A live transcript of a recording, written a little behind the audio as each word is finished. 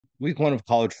Week one of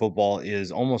college football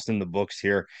is almost in the books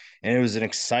here, and it was an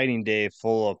exciting day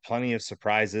full of plenty of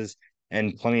surprises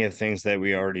and plenty of things that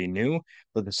we already knew,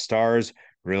 but the stars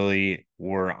really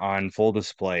were on full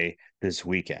display this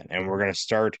weekend. And we're going to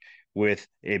start with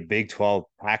a Big 12,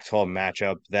 Pac-12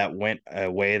 matchup that went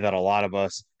a way that a lot of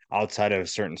us outside of a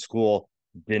certain school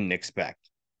didn't expect.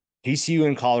 TCU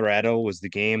in Colorado was the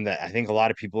game that I think a lot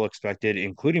of people expected,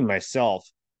 including myself,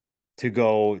 to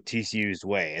go TCU's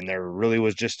way. And there really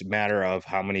was just a matter of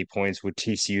how many points would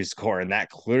TCU score. And that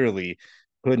clearly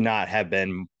could not have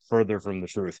been further from the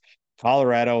truth.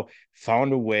 Colorado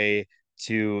found a way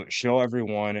to show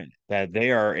everyone that they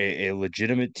are a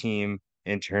legitimate team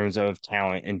in terms of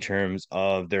talent, in terms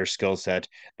of their skill set.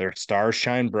 Their stars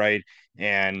shine bright.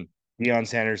 And Deion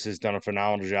Sanders has done a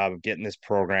phenomenal job of getting this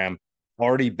program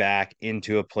already back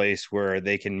into a place where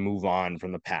they can move on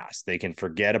from the past. They can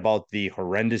forget about the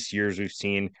horrendous years we've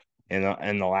seen in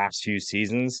the last few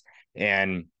seasons.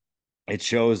 And it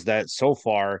shows that so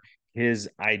far his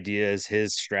ideas,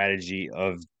 his strategy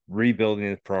of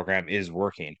rebuilding the program is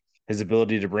working. His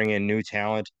ability to bring in new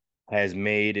talent has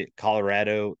made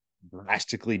Colorado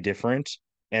drastically different.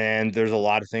 And there's a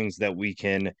lot of things that we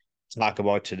can talk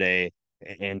about today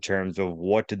in terms of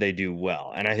what did they do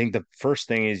well. And I think the first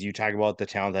thing is you talk about the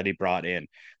talent that he brought in.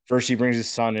 First, he brings his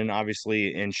son in,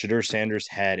 obviously, and Shadur Sanders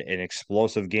had an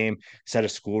explosive game, set a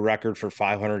school record for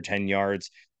 510 yards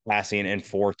passing and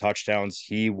 4 touchdowns.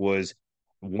 He was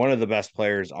one of the best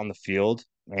players on the field.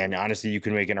 And honestly, you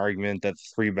can make an argument that the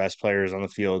three best players on the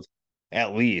field,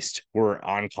 at least, were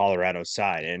on Colorado's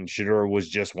side, and Shador was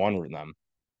just one of them.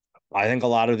 I think a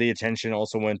lot of the attention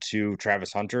also went to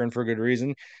Travis Hunter, and for good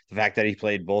reason. The fact that he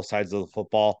played both sides of the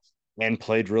football and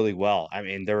played really well. I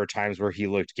mean, there were times where he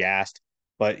looked gassed,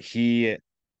 but he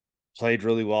played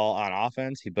really well on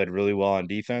offense. He played really well on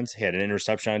defense. He had an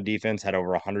interception on defense, had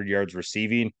over 100 yards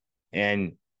receiving,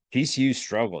 and TCU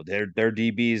struggled. Their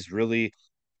DBs really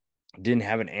didn't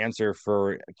have an answer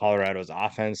for Colorado's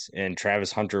offense, and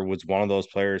Travis Hunter was one of those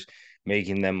players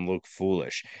making them look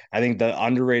foolish. I think the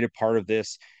underrated part of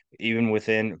this, even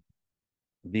within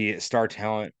the star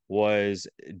talent, was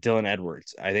Dylan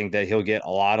Edwards. I think that he'll get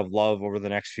a lot of love over the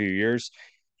next few years.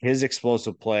 His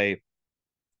explosive play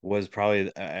was probably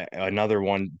another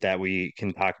one that we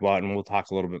can talk about, and we'll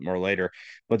talk a little bit more later.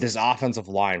 But this offensive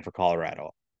line for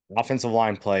Colorado, offensive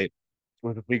line play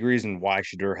was a big reason why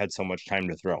Shadur had so much time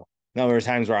to throw. Now, there were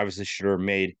times where obviously Shadur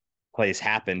made plays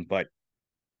happen, but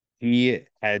he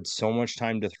had so much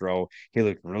time to throw. He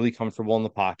looked really comfortable in the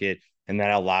pocket, and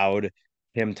that allowed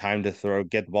him time to throw,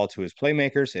 get the ball to his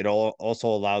playmakers. It also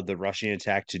allowed the rushing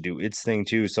attack to do its thing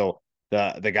too. So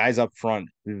the guys up front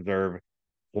deserve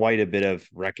quite a bit of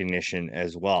recognition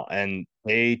as well. And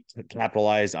they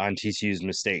capitalized on TCU's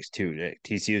mistakes too.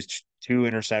 TCU's two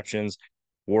interceptions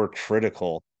were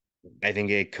critical. I think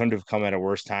it couldn't have come at a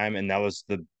worse time, and that was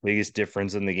the biggest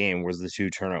difference in the game was the two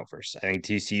turnovers. I think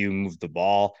TCU moved the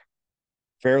ball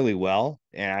fairly well,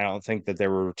 and I don't think that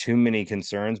there were too many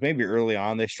concerns. Maybe early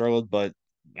on they struggled, but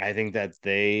I think that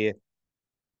they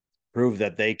prove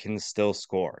that they can still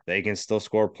score. They can still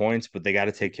score points, but they got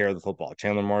to take care of the football.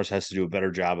 Chandler Morris has to do a better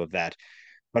job of that.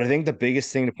 But I think the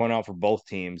biggest thing to point out for both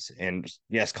teams, and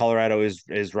yes, Colorado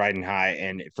is riding high,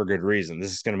 and for good reason.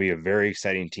 This is going to be a very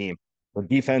exciting team. The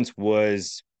defense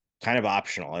was kind of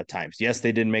optional at times. Yes,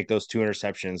 they did make those two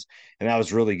interceptions, and that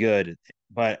was really good.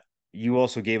 But you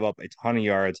also gave up a ton of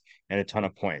yards and a ton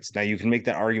of points. Now you can make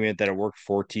that argument that it worked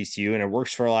for TCU and it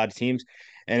works for a lot of teams.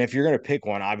 And if you're going to pick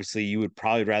one, obviously you would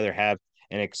probably rather have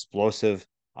an explosive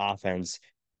offense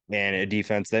and a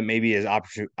defense that maybe is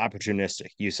opportunistic.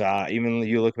 You saw, even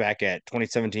you look back at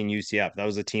 2017 UCF, that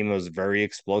was a team that was very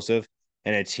explosive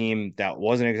and a team that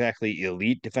wasn't exactly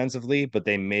elite defensively, but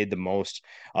they made the most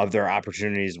of their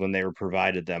opportunities when they were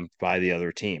provided them by the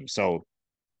other team. So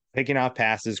picking off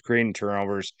passes, creating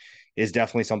turnovers is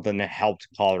definitely something that helped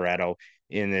Colorado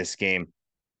in this game.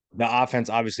 The offense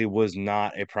obviously was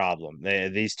not a problem.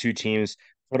 These two teams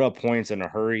put up points in a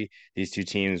hurry. These two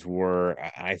teams were,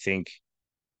 I think,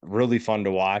 really fun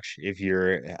to watch. If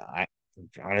you're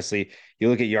honestly, you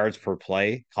look at yards per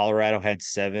play, Colorado had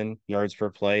 7 yards per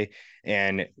play,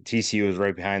 and TCU was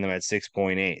right behind them at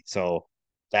 6.8. So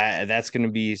that's going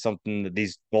to be something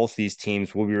that both these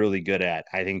teams will be really good at.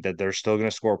 I think that they're still going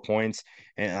to score points,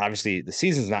 and obviously the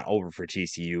season's not over for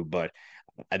TCU, but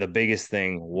the biggest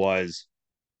thing was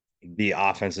the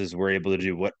offenses were able to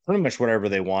do what pretty much whatever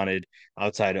they wanted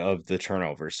outside of the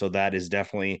turnovers. So that is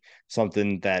definitely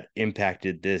something that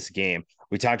impacted this game.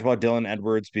 We talked about Dylan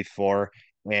Edwards before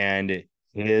and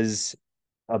his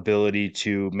ability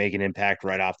to make an impact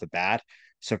right off the bat.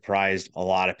 surprised a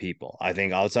lot of people. I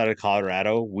think outside of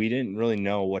Colorado, we didn't really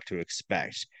know what to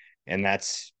expect. And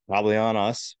that's probably on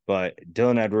us. But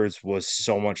Dylan Edwards was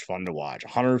so much fun to watch.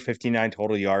 159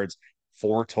 total yards,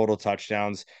 four total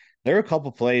touchdowns. There were a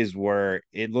couple plays where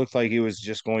it looked like it was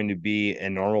just going to be a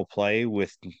normal play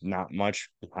with not much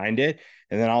behind it.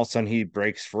 And then all of a sudden he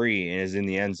breaks free and is in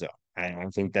the end zone. I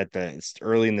think that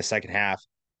early in the second half,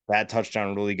 that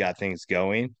touchdown really got things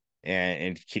going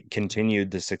and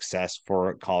continued the success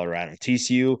for Colorado.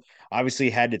 TCU obviously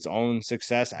had its own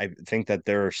success. I think that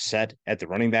they're set at the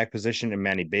running back position in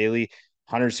Manny Bailey.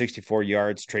 164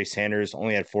 yards. Trey Sanders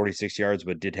only had 46 yards,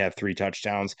 but did have three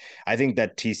touchdowns. I think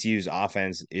that TCU's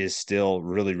offense is still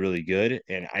really, really good.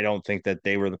 And I don't think that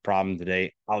they were the problem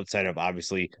today, outside of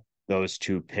obviously those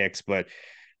two picks. But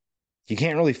you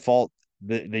can't really fault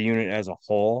the unit as a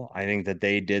whole. I think that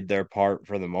they did their part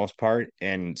for the most part,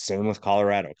 and same with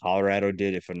Colorado. Colorado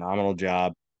did a phenomenal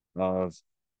job of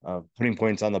putting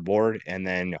points on the board and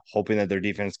then hoping that their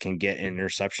defense can get an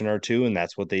interception or two, and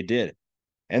that's what they did.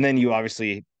 And then you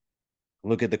obviously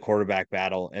look at the quarterback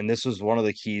battle, and this was one of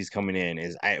the keys coming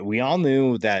in. We all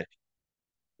knew that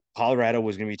Colorado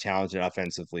was going to be talented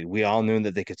offensively. We all knew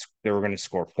that they were going to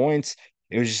score points.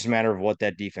 It was just a matter of what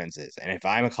that defense is. And if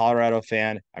I'm a Colorado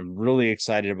fan, I'm really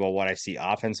excited about what I see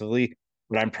offensively,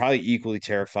 but I'm probably equally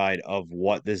terrified of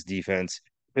what this defense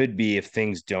could be if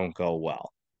things don't go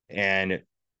well. And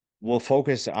we'll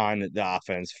focus on the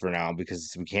offense for now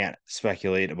because we can't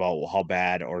speculate about how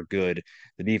bad or good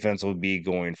the defense will be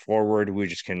going forward. We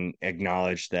just can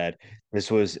acknowledge that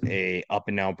this was a up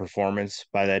and down performance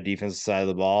by that defensive side of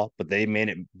the ball, but they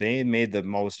made the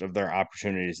most of their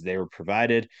opportunities they were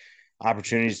provided,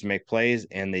 opportunities to make plays,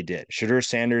 and they did. Shadur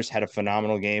Sanders had a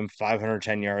phenomenal game,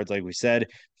 510 yards, like we said,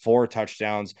 four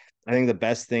touchdowns. I think the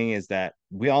best thing is that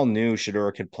we all knew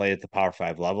Shadur could play at the Power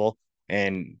Five level,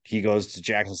 and he goes to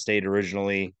Jackson State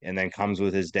originally and then comes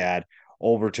with his dad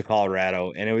over to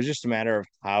Colorado. And it was just a matter of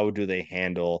how do they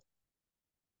handle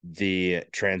the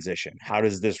transition? How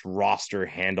does this roster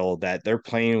handle that they're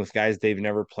playing with guys they've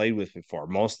never played with before?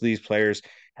 Most of these players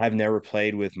have never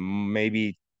played with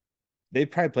maybe they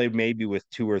probably played maybe with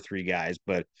two or three guys,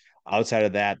 but outside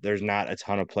of that, there's not a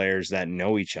ton of players that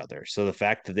know each other. So the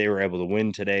fact that they were able to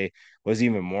win today was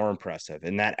even more impressive.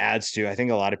 And that adds to, I think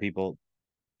a lot of people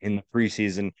in the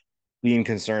preseason being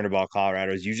concerned about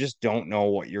Colorado is you just don't know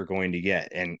what you're going to get,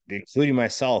 and including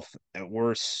myself,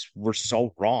 we're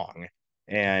so wrong.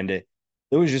 And it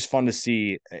was just fun to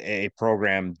see a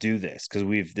program do this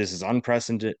because this is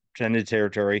unprecedented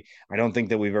territory. I don't think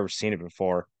that we've ever seen it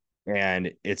before,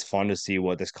 and it's fun to see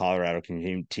what this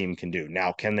team can do.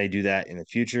 Now, can they do that in the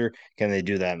future? Can they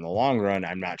do that in the long run?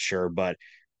 I'm not sure, but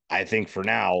I think for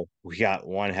now we got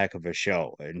one heck of a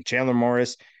show. And Chandler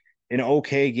Morris, an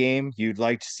okay game. You'd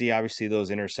like to see, obviously, those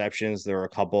interceptions. There were a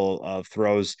couple of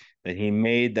throws that he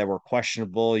made that were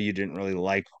questionable. You didn't really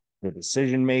like the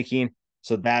decision making.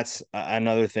 So that's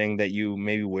another thing that you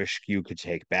maybe wish you could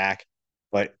take back.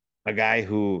 But a guy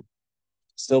who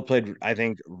still played, I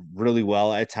think, really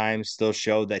well at times, still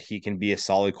showed that he can be a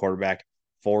solid quarterback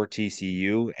for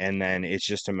TCU. And then it's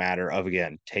just a matter of,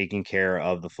 again, taking care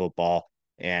of the football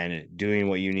and doing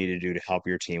what you need to do to help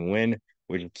your team win,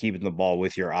 which is keeping the ball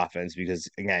with your offense. Because,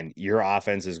 again, your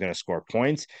offense is going to score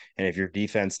points. And if your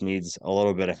defense needs a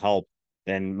little bit of help,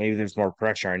 then maybe there's more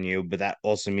pressure on you. But that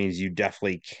also means you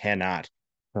definitely cannot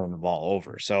turn the ball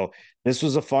over. So this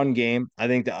was a fun game. I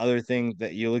think the other thing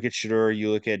that you look at Shedeur,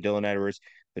 you look at Dylan Edwards,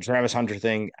 the Travis Hunter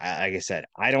thing, like I said,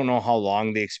 I don't know how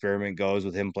long the experiment goes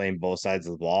with him playing both sides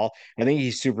of the ball. I think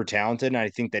he's super talented, and I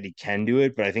think that he can do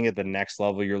it. But I think at the next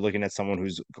level, you're looking at someone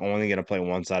who's only going to play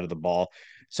one side of the ball.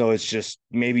 So it's just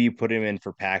maybe you put him in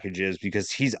for packages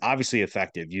because he's obviously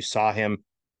effective. You saw him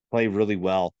play really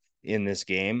well in this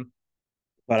game,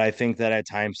 but I think that at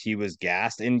times he was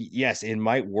gassed. And yes, it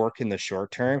might work in the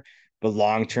short term, but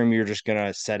long term, you're just going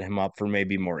to set him up for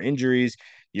maybe more injuries.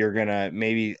 You're going to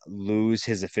maybe lose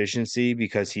his efficiency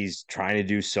because he's trying to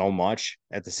do so much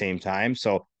at the same time.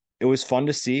 So it was fun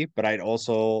to see, but I'd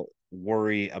also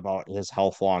worry about his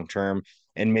health long term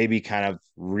and maybe kind of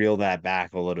reel that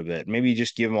back a little bit. Maybe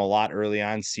just give him a lot early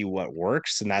on, see what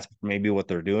works. And that's maybe what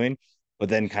they're doing, but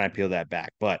then kind of peel that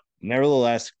back. But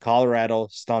nevertheless, Colorado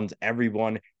stuns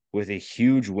everyone with a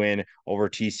huge win over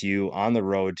TCU on the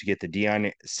road to get the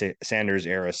Deion Sanders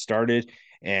era started.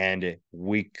 And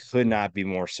we could not be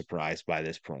more surprised by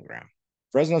this program.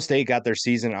 Fresno State got their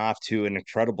season off to an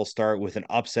incredible start with an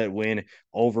upset win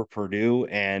over Purdue.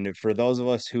 And for those of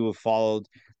us who have followed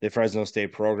the Fresno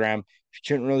State program, it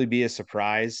shouldn't really be a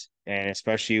surprise. And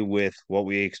especially with what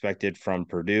we expected from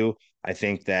Purdue, I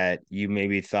think that you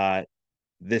maybe thought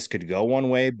this could go one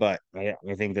way, but I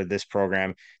think that this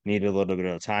program needed a little bit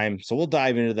of time. So we'll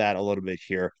dive into that a little bit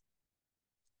here.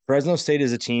 Fresno State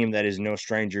is a team that is no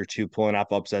stranger to pulling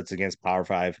up upsets against Power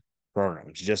Five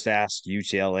programs. Just ask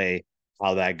UCLA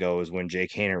how that goes when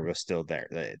Jake Haener was still there.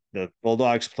 The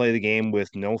Bulldogs play the game with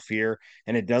no fear,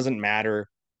 and it doesn't matter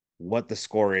what the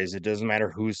score is. It doesn't matter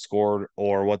who's scored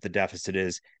or what the deficit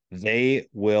is. They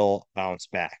will bounce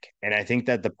back. And I think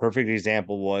that the perfect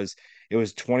example was it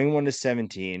was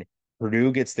 21-17.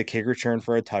 Purdue gets the kick return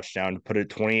for a touchdown to put it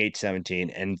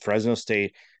 28-17, and Fresno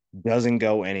State doesn't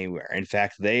go anywhere. In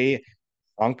fact, they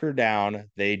hunker down,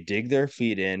 they dig their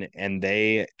feet in, and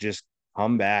they just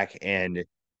come back and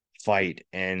fight.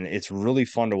 And it's really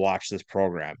fun to watch this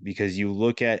program because you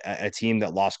look at a team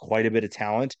that lost quite a bit of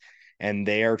talent and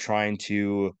they are trying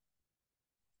to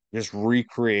just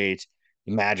recreate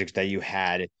the magic that you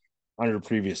had under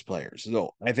previous players.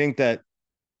 So I think that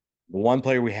one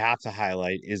player we have to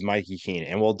highlight is Mikey Keene,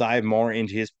 and we'll dive more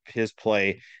into his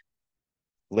play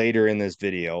later in this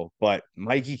video. But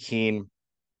Mikey Keene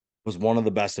was one of the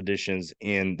best additions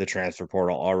in the transfer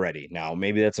portal already. Now,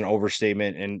 maybe that's an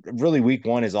overstatement, and really week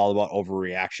one is all about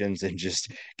overreactions and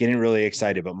just getting really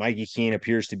excited. But Mikey Keene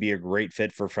appears to be a great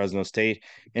fit for Fresno State,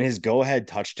 and his go-ahead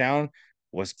touchdown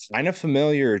was kind of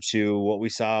familiar to what we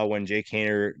saw when Jake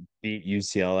Haener beat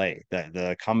UCLA.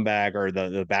 The comeback or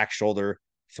the back shoulder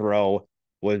throw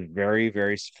was very,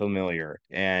 very familiar,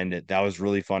 and that was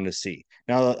really fun to see.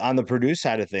 Now, on the Purdue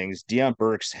side of things, Deion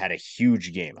Burks had a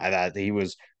huge game. I thought he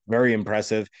was very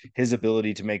impressive. His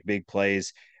ability to make big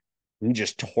plays. He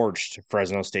just torched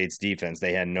Fresno State's defense.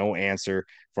 They had no answer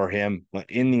for him. But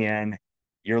in the end,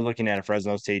 you're looking at a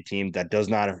Fresno State team that does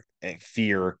not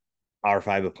fear Power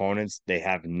Five opponents. They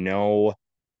have no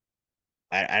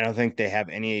I don't think they have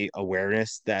any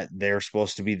awareness that they're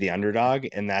supposed to be the underdog.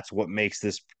 And that's what makes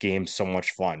this game so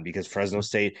much fun because Fresno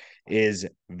State is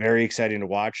very exciting to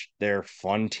watch. They're a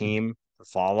fun team to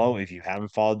follow if you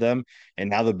haven't followed them. And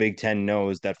now the Big Ten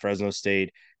knows that Fresno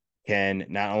State can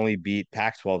not only beat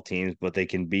Pac-12 teams, but they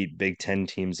can beat Big Ten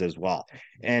teams as well.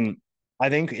 And I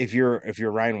think if you're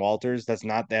Ryan Walters, that's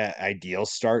not the ideal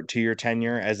start to your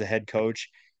tenure as a head coach.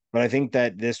 But I think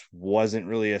that this wasn't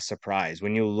really a surprise.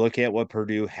 When you look at what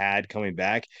Purdue had coming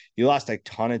back, you lost a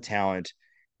ton of talent.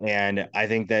 And I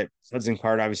think that Hudson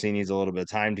Card obviously needs a little bit of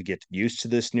time to get used to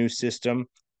this new system,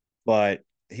 but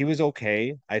he was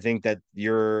okay. I think that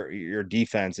your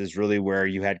defense is really where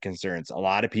you had concerns. A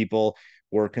lot of people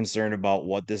were concerned about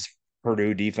what this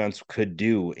Purdue defense could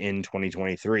do in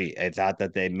 2023. I thought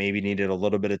that they maybe needed a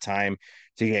little bit of time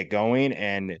to get going.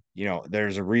 And,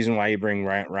 there's a reason why you bring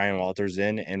Ryan Walters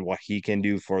in and what he can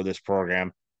do for this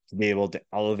program to be able to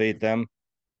elevate them.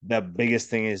 The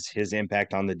biggest thing is his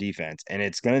impact on the defense, and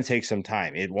it's going to take some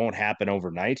time. It won't happen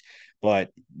overnight, but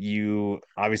you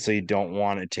obviously don't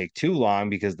want to take too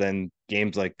long because then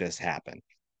games like this happen.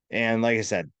 And like I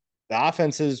said, the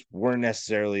offenses weren't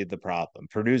necessarily the problem.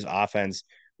 Purdue's offense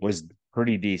was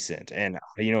pretty decent. And,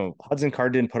 Hudson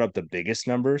Card didn't put up the biggest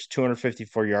numbers,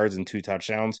 254 yards and 2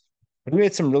 touchdowns. But he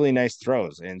made some really nice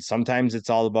throws. And sometimes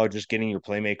it's all about just getting your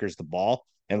playmakers the ball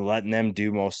and letting them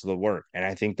do most of the work. And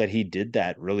I think that he did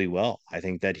that really well. I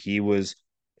think that he was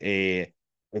a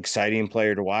exciting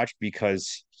player to watch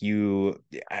because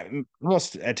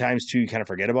almost at times too, you kind of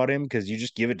forget about him because you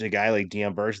just give it to a guy like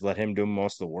Deion Burks, let him do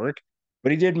most of the work.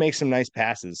 But he did make some nice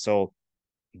passes. So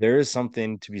there is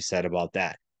something to be said about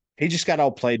that. He just got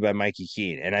outplayed by Mikey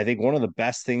Keene. And I think one of the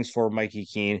best things for Mikey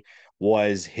Keene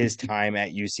was his time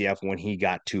at UCF when he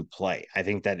got to play. I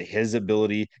think that his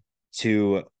ability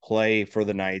to play for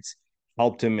the Knights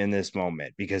helped him in this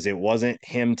moment because it wasn't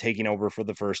him taking over for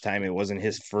the first time. It wasn't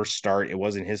his first start. It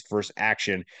wasn't his first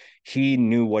action. He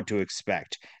knew what to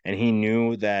expect. And he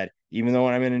knew that even though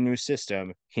I'm in a new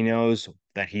system, he knows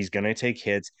that he's going to take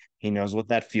hits. He knows what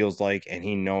that feels like. And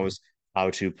he knows how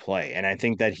to play. And I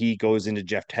think that he goes into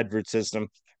Jeff Tedford's system,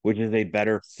 which is a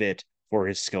better fit for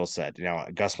his skill set.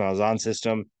 Gus Malzahn's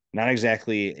system, not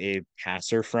exactly a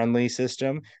passer friendly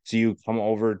system. So you come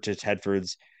over to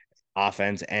Tedford's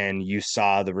offense and you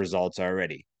saw the results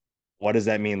already. What does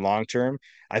that mean long term?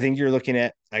 I think you're looking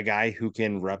at a guy who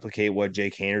can replicate what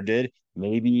Jake Haener did,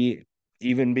 maybe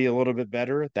even be a little bit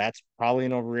better. That's probably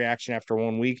an overreaction after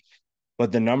 1 week,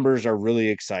 but the numbers are really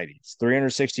exciting. It's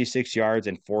 366 yards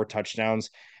and 4 touchdowns.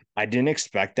 I didn't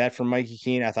expect that from Mikey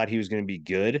Keene. I thought he was going to be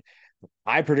good.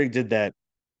 I predicted that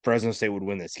Fresno State would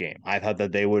win this game. I thought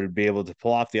that they would be able to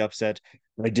pull off the upset.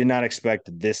 I did not expect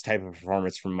this type of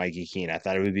performance from Mikey Keene. I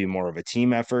thought it would be more of a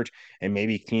team effort, and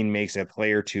maybe Keene makes a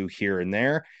play or two here and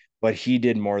there, but he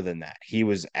did more than that. He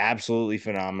was absolutely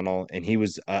phenomenal, and he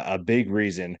was a big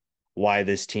reason why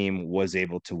this team was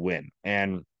able to win.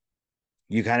 And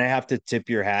you kind of have to tip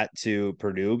your hat to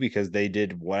Purdue because they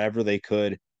did whatever they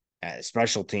could at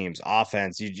special teams,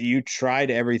 offense. You tried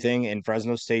everything, and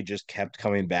Fresno State just kept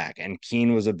coming back. And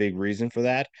Keene was a big reason for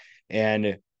that.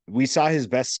 And we saw his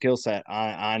best skill set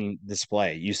on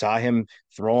display. You saw him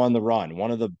throw on the run.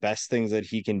 One of the best things that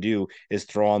he can do is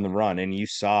throw on the run. And you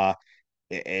saw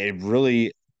a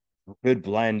really good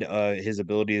blend of his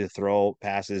ability to throw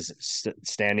passes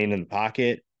standing in the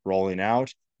pocket, rolling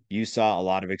out. You saw a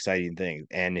lot of exciting things.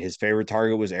 And his favorite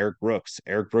target was Eric Brooks.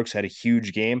 Eric Brooks had a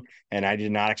huge game, and I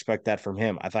did not expect that from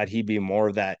him. I thought he'd be more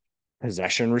of that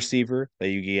possession receiver that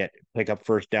you get pick up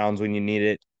first downs when you need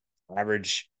it,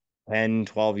 average 10,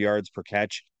 12 yards per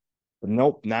catch. But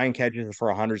nope, 9 catches for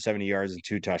 170 yards and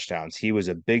 2 touchdowns. He was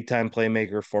a big time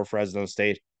playmaker for Fresno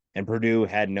State, and Purdue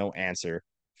had no answer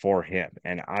for him.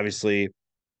 And obviously,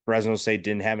 Fresno State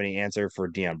didn't have any answer for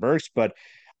Deion Burks, but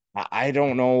I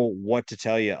don't know what to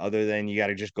tell you other than you got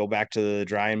to just go back to the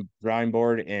drawing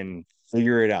board and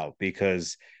figure it out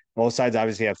because both sides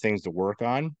obviously have things to work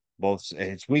on. Both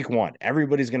it's week one.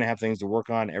 Everybody's going to have things to work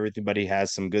on. Everybody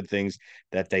has some good things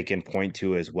that they can point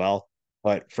to as well.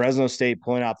 But Fresno State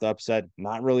pulling out the upset,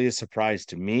 not really a surprise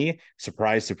to me.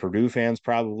 Surprise to Purdue fans,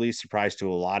 probably. Surprise to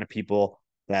a lot of people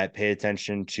that pay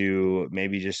attention to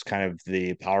maybe just kind of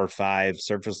the Power Five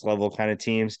surface level kind of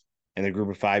teams and the group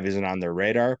of five isn't on their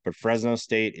radar. But Fresno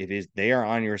State, if they are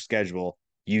on your schedule,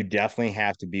 you definitely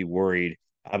have to be worried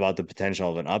about the potential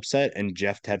of an upset. And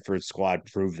Jeff Tedford's squad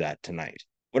proved that tonight.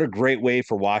 What a great way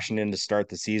for Washington to start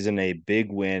the season. A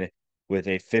big win with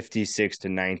a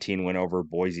 56-19 win over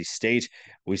Boise State.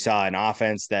 We saw an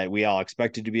offense that we all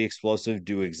expected to be explosive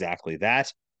do exactly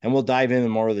that. And we'll dive into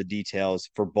more of the details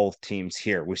for both teams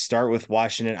here. We start with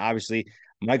Washington. Obviously,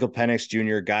 Michael Penix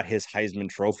Jr. got his Heisman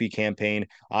Trophy campaign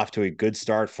off to a good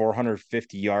start,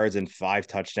 450 yards and 5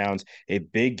 touchdowns, a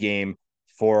big game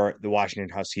for the Washington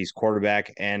Huskies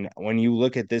quarterback. And when you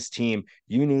look at this team,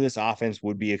 you knew this offense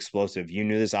would be explosive. You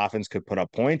knew this offense could put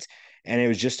up points. And it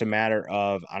was just a matter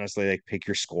of, honestly, like pick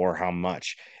your score, how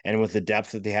much. And with the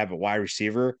depth that they have at wide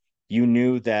receiver, you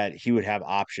knew that he would have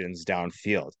options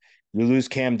downfield. You lose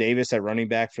Cam Davis at running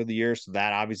back for the year, so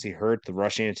that obviously hurt the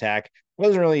rushing attack.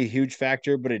 Wasn't really a huge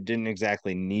factor, but it didn't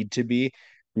exactly need to be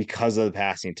because of the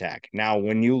passing attack. Now,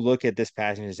 when you look at this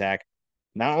passing attack,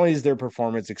 not only is their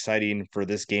performance exciting for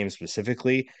this game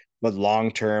specifically, but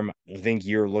long term, I think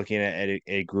you're looking at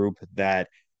a group that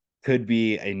could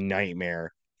be a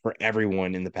nightmare for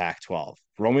everyone in the Pac 12.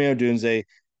 Romeo Dunze,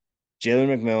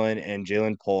 Jalen McMillan, and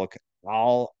Jalen Polk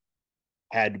all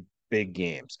had big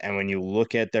games. And when you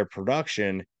look at their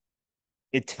production,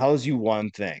 it tells you one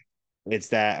thing. It's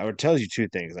that, or it tells you two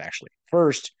things actually.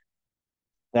 First,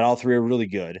 that all three are really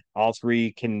good. All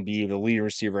three can be the lead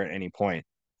receiver at any point.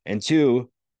 And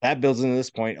two, that builds into this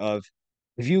point of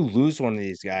if you lose one of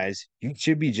these guys, you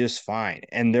should be just fine.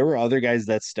 And there were other guys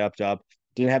that stepped up,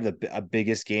 didn't have the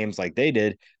biggest games like they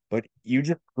did, but you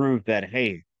just proved that,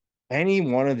 hey, any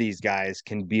one of these guys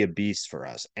can be a beast for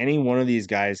us. Any one of these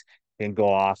guys can go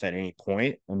off at any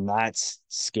point, and that's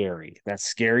scary. That's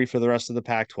scary for the rest of the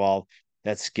Pac-12.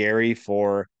 That's scary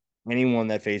for anyone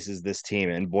that faces this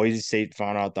team. And Boise State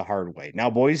found out the hard way.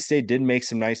 Now, Boise State did make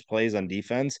some nice plays on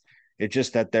defense. It's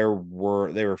just that they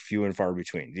were few and far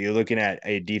between. You're looking at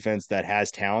a defense that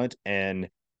has talent and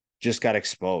just got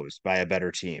exposed by a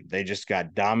better team. They just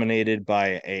got dominated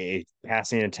by a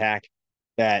passing attack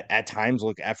that at times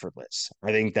looked effortless.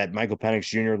 I think that Michael Penix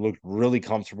Jr. looked really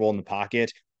comfortable in the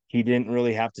pocket. He didn't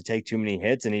really have to take too many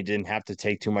hits and he didn't have to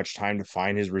take too much time to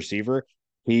find his receiver.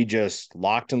 He just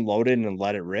locked and loaded and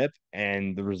let it rip.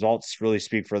 And the results really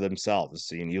speak for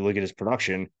themselves. And you look at his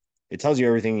production, it tells you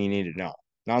everything you need to know.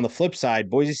 Now, on the flip side,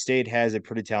 Boise State has a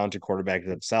pretty talented quarterback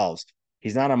themselves.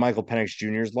 He's not on Michael Penix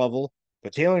Jr.'s level,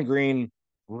 but Taylor Green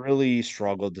really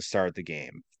struggled to start the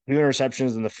game. 2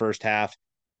 interceptions in the first half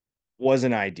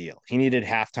wasn't ideal. He needed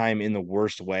halftime in the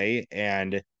worst way.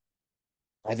 And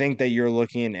I think that you're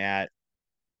looking at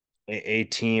a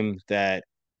team that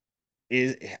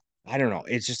is, I don't know,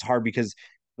 it's just hard because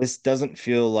this doesn't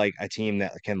feel like a team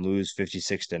that can lose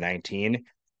 56-19.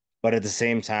 But at the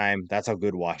same time, that's how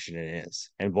good Washington is.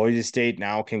 And Boise State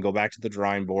now can go back to the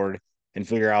drawing board and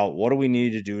figure out what do we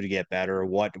need to do to get better?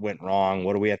 What went wrong?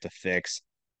 What do we have to fix?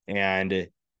 And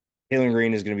Taylor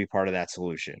Green is going to be part of that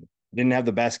solution. Didn't have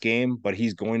the best game, but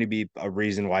he's going to be a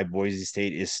reason why Boise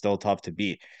State is still tough to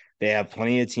beat. They have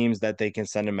plenty of teams that they can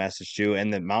send a message to,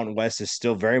 and the Mountain West is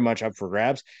still very much up for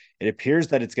grabs. It appears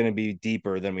that it's going to be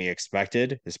deeper than we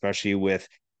expected, especially with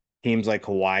teams like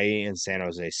Hawaii and San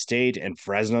Jose State and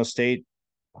Fresno State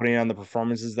putting on the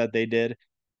performances that they did.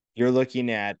 you're looking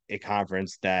at a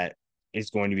conference that is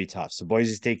going to be tough. So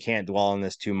Boise State can't dwell on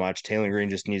this too much. Taylor Green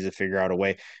just needs to figure out a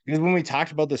way. Because when we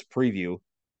talked about this preview,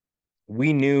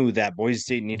 we knew that Boise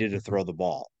State needed to throw the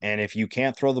ball. And if you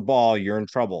can't throw the ball, you're in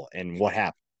trouble. And what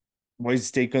happened? Boise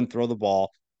State couldn't throw the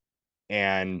ball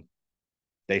and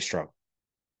they struggled.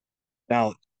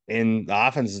 Now, in the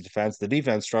offense's defense, the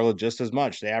defense struggled just as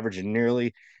much. They averaged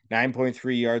nearly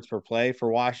 9.3 yards per play for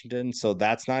Washington. So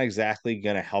that's not exactly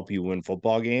going to help you win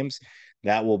football games.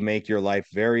 That will make your life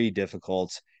very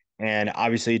difficult. And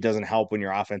obviously, it doesn't help when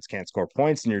your offense can't score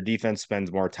points and your defense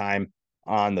spends more time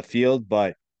on the field.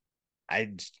 But I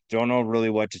just don't know really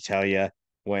what to tell you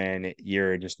when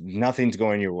you're just nothing's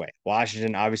going your way.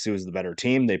 Washington obviously was the better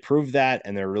team. They proved that,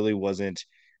 and there really wasn't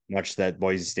much that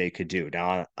Boise State could do. Now,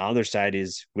 on the other side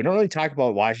is we don't really talk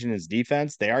about Washington's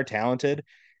defense. They are talented,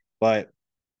 but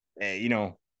you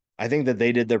know, I think that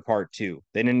they did their part too.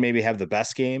 They didn't maybe have the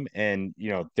best game, and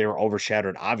they were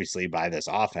overshadowed obviously by this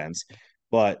offense.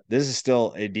 But this is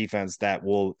still a defense that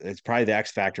it's probably the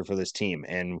X factor for this team.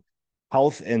 And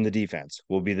health in the defense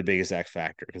will be the biggest X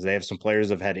factor because they have some players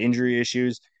that have had injury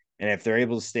issues. And if they're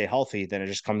able to stay healthy, then it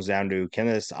just comes down to can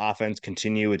this offense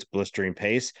continue its blistering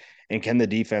pace and can the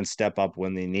defense step up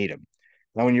when they need them?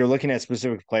 Now, when you're looking at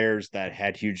specific players that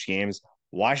had huge games,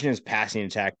 Washington's passing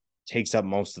attack takes up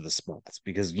most of the spots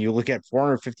because you look at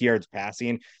 450 yards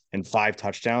passing and 5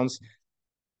 touchdowns,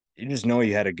 you just know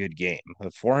you had a good game.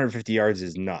 450 yards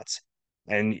is nuts.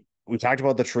 And we talked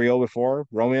about the trio before.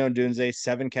 Romeo Dunze,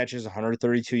 7 catches,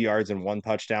 132 yards, and 1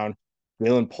 touchdown.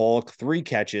 Jalen Polk, 3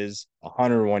 catches,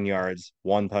 101 yards,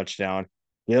 1 touchdown.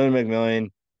 Jalen McMillan,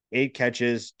 8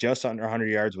 catches, just under 100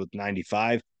 yards with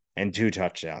 95 and 2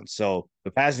 touchdowns. So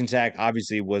the passing attack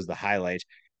obviously was the highlight.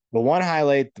 The one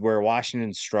highlight where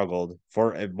Washington struggled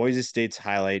for Boise State's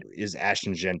highlight is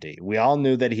Ashton Jeanty. We all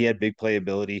knew that he had big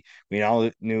playability. We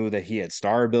all knew that he had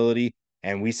star ability,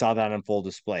 and we saw that on full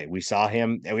display. We saw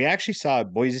him, and we actually saw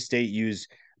Boise State use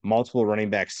multiple running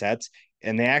back sets,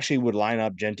 and they actually would line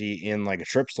up Jeanty in like a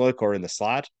trip slick or in the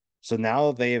slot. So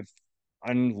now they have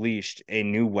unleashed a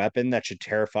new weapon that should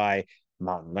terrify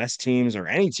Mountain West teams or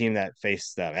any team that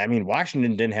faces them. I mean,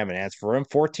 Washington didn't have an answer for him.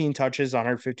 14 touches,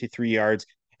 153 yards,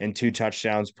 and 2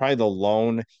 touchdowns. Probably the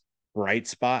lone bright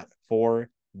spot for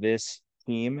this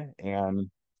team. And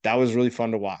that was really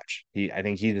fun to watch. I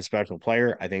think he's a special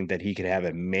player. I think that he could have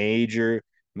a major,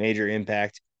 major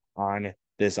impact on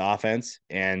this offense.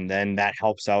 And then that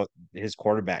helps out his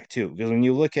quarterback too. Because when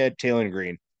you look at Taylor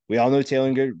Green, we all know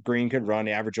Taylor Green could run,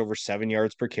 average over 7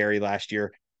 yards per carry last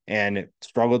year, and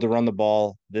struggled to run the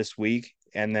ball this week,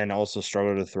 and then also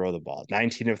struggled to throw the ball.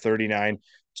 19 of 39,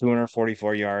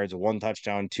 244 yards, 1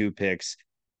 touchdown, 2 picks.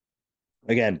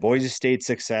 Again, Boise State's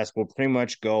success will pretty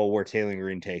much go where Taylor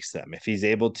Green takes them. If he's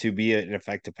able to be an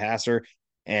effective passer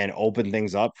and open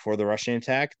things up for the rushing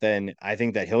attack, then I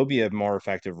think that he'll be a more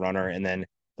effective runner. And then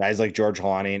guys like George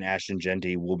Holani and Ashton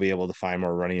Jeanty will be able to find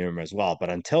more running room as well. But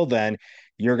until then,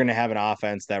 you're going to have an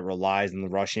offense that relies on the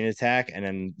rushing attack, and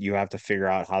then you have to figure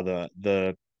out how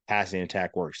the passing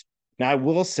attack works. Now, I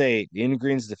will say, in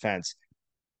Green's defense,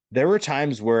 there were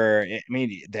times where I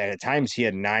mean, at times he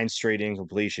had 9 straight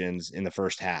incompletions in the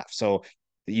first half. So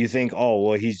you think, oh,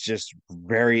 well, he's just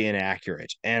very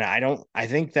inaccurate. And I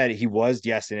think that he was,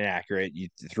 yes, inaccurate. You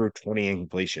threw 20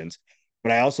 incompletions,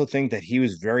 but I also think that he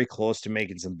was very close to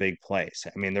making some big plays.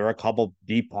 I mean, there were a couple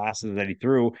deep passes that he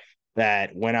threw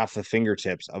that went off the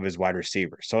fingertips of his wide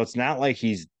receiver. So it's not like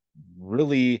he's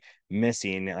really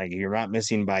missing, like you're not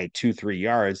missing by 2, 3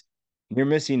 yards. You're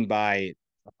missing by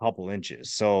a couple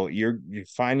inches. So you're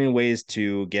finding ways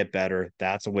to get better.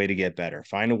 That's a way to get better.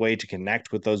 Find a way to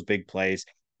connect with those big plays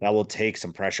that will take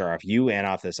some pressure off you and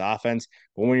off this offense.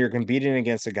 But when you're competing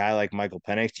against a guy like Michael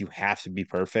Penix, you have to be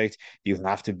perfect. You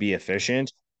have to be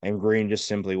efficient. And Green just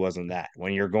simply wasn't that.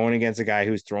 When you're going against a guy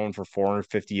who's throwing for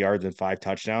 450 yards and 5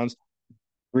 touchdowns,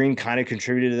 Green kind of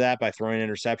contributed to that by throwing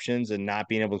interceptions and not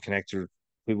being able to connect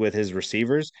with his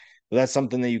receivers. But that's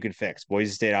something that you can fix.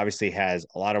 Boise State obviously has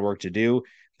a lot of work to do.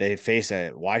 They face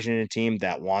a Washington team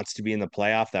that wants to be in the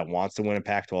playoff, that wants to win a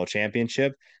Pac-12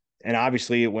 championship. And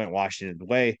obviously it went Washington's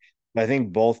way. But I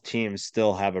think both teams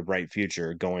still have a bright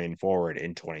future going forward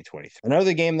in 2023.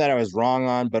 Another game that I was wrong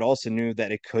on, but also knew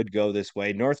that it could go this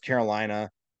way. North Carolina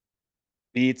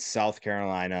beats South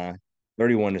Carolina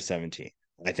 31-17.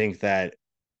 I think that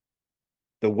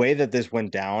the way that this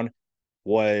went down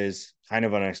was kind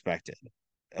of unexpected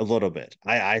a little bit.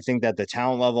 I think that the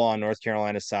talent level on North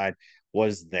Carolina's side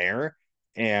was there.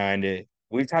 And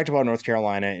we've talked about North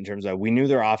Carolina in terms of we knew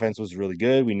their offense was really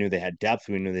good. We knew they had depth.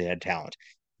 We knew they had talent.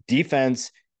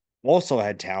 Defense also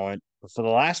had talent, for the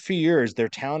last few years, their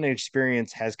talent and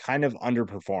experience has kind of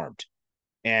underperformed.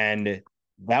 And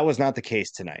that was not the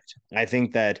case tonight. I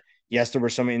think that, yes, there were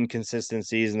some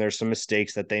inconsistencies and there's some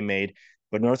mistakes that they made,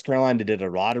 but North Carolina did a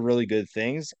lot of really good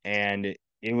things. And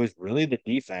it was really the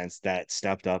defense that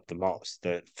stepped up the most.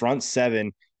 The front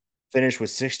seven finished with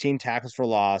 16 tackles for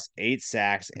loss, 8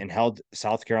 sacks, and held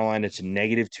South Carolina to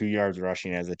 -2 yards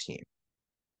rushing as a team.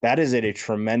 That is a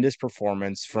tremendous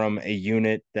performance from a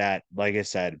unit that, like I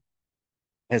said,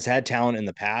 has had talent in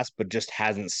the past, but just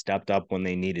hasn't stepped up when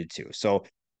they needed to. So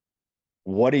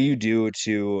what do you do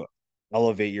to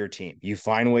elevate your team? You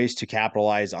find ways to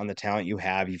capitalize on the talent you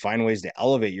have. You find ways to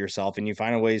elevate yourself, and you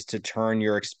find ways to turn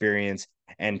your experience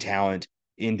and talent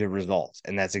into results.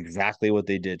 And that's exactly what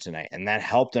they did tonight. And that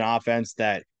helped an offense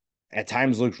that at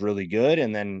times looked really good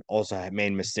and then also had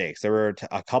made mistakes. There were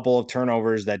a couple of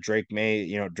turnovers that Drake May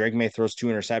throws 2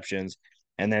 interceptions.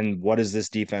 And then what does this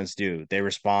defense do? They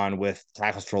respond with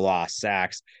tackles for loss,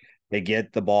 sacks, they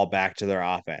get the ball back to their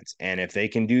offense. And if they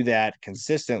can do that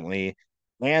consistently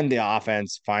and the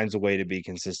offense finds a way to be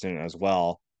consistent as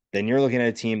well, then you're looking at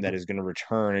a team that is going to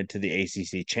return into the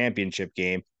ACC championship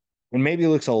game and maybe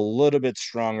looks a little bit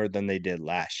stronger than they did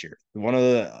last year. One of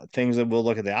the things that we'll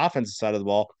look at the offensive side of the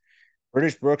ball,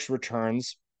 British Brooks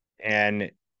returns,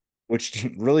 and which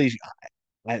really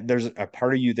there's a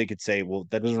part of you that could say, well,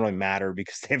 that doesn't really matter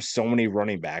because they have so many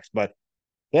running backs, but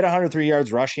he had 103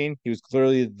 yards rushing. He was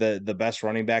clearly the best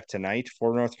running back tonight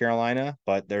for North Carolina,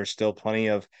 but there's still plenty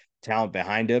of talent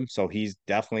behind him. So he's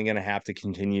definitely going to have to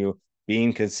continue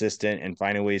being consistent and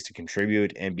finding ways to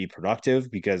contribute and be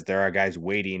productive because there are guys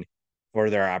waiting for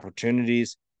their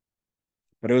opportunities.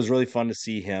 But it was really fun to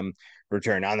see him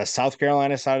return. On the South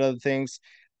Carolina side of the things,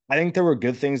 I think there were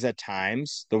good things at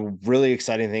times. The really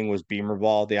exciting thing was Beamer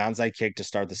ball. The onside kick to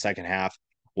start the second half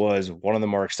was one of the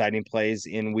more exciting plays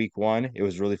in week one. It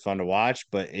was really fun to watch,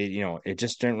 but it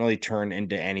just didn't really turn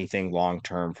into anything long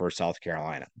term for South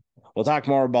Carolina. We'll talk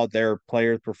more about their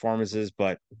players' performances,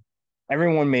 but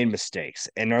everyone made mistakes,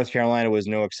 and North Carolina was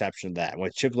no exception to that.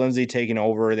 With Chip Lindsey taking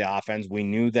over the offense, we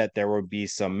knew that there would be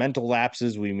some mental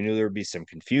lapses. We knew there would be some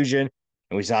confusion,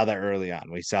 and we saw that early on.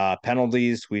 We saw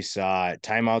penalties, we saw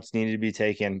timeouts needed to be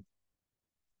taken,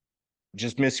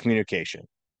 just miscommunication.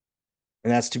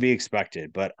 And that's to be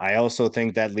expected. But I also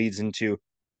think that leads into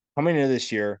coming into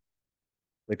this year,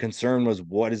 the concern was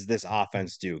what does this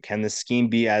offense do? Can the scheme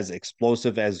be as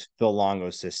explosive as Phil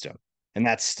Longo's system? And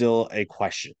that's still a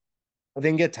question. I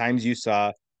think at times you saw,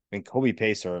 I mean, Kobe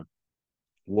Pacer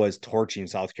was torching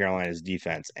South Carolina's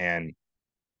defense, and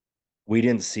we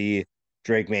didn't see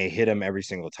Drake May hit him every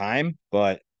single time,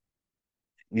 but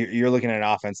you're looking at an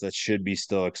offense that should be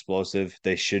still explosive.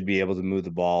 They should be able to move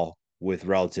the ball with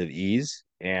relative ease.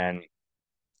 And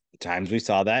at times we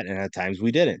saw that, and at times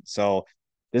we didn't. So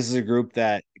this is a group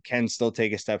that can still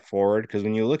take a step forward because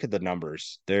when you look at the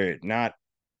numbers, they're not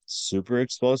super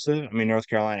explosive. I mean, North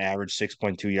Carolina averaged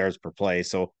 6.2 yards per play.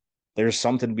 So there's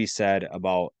something to be said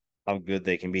about how good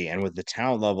they can be. And with the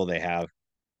talent level they have,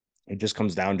 it just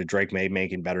comes down to Drake May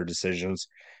making better decisions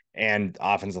and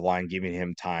offensive line giving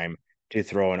him time to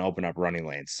throw and open up running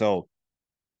lanes. So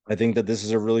I think that this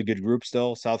is a really good group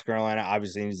still. South Carolina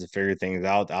obviously needs to figure things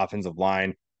out. The offensive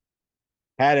line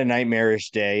had a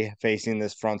nightmarish day facing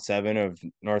this front seven of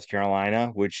North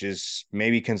Carolina, which is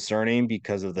maybe concerning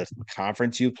because of the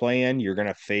conference you play in. You're going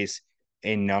to face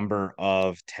a number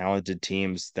of talented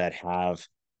teams that have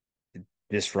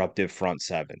disruptive front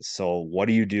sevens. So, what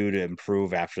do you do to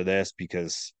improve after this?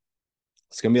 Because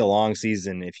it's going to be a long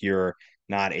season if you're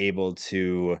not able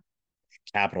to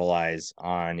capitalize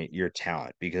on your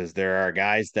talent because there are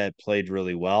guys that played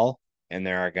really well and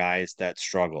there are guys that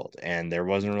struggled. And there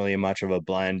wasn't really much of a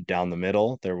blend down the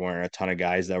middle. There weren't a ton of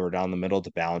guys that were down the middle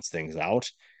to balance things out.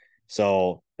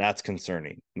 So that's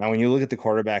concerning. Now, when you look at the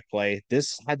quarterback play,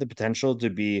 this had the potential to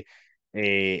be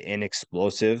an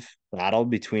explosive battle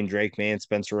between Drake May and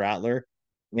Spencer Rattler.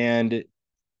 And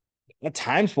at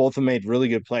times, both of them made really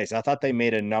good plays. I thought they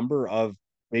made a number of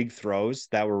big throws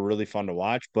that were really fun to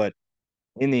watch, but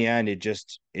in the end,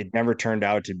 it never turned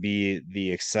out to be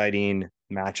the exciting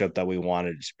matchup that we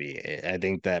wanted it to be. I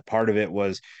think that part of it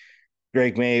was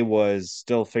Drake May was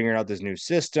still figuring out this new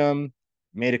system,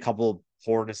 made a couple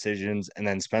poor decisions, and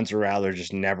then Spencer Rattler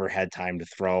just never had time to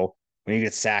throw. When you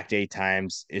get sacked 8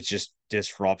 times, it just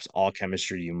disrupts all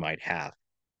chemistry you might have.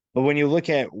 But when you look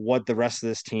at what the rest of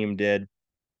this team did,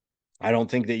 I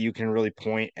don't think that you can really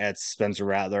point at Spencer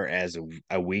Rattler as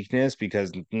a weakness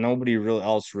because nobody really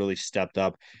else really stepped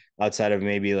up outside of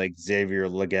maybe like Xavier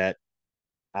Legette.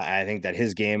 I think that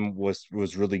his game was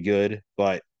really good,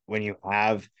 but when you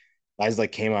have guys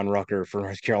like K'Mon Rucker for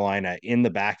North Carolina in the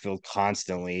backfield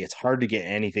constantly. It's hard to get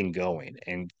anything going.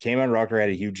 And K'Mon Rucker had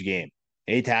a huge game.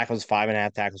 8 tackles,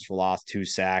 5.5 tackles for loss, 2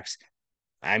 sacks.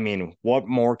 I mean, what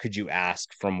more could you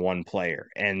ask from one player?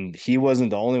 And he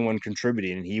wasn't the only one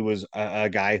contributing. He was a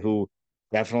guy who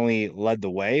definitely led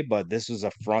the way, but this was a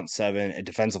front seven, a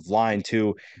defensive line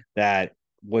too, that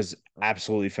was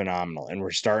absolutely phenomenal. And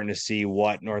we're starting to see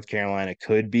what North Carolina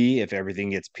could be if everything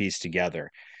gets pieced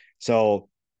together. So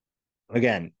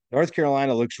again, North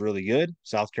Carolina looks really good.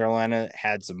 South Carolina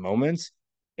had some moments,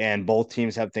 and both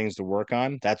teams have things to work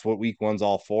on. That's what week one's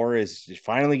all for, is just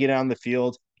finally get on the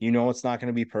field. You know it's not going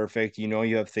to be perfect. You know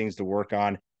you have things to work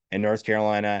on. And North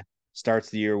Carolina starts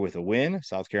the year with a win.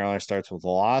 South Carolina starts with a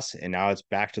loss. And now it's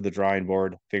back to the drawing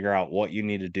board. Figure out what you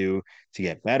need to do to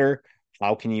get better.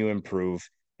 How can you improve?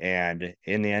 And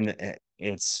in the end,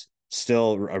 it's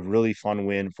still a really fun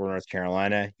win for North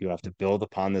Carolina. You have to build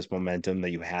upon this momentum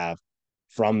that you have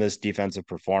from this defensive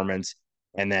performance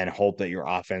and then hope that your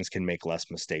offense can make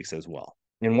less mistakes as well.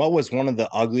 In what was one of the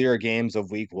uglier games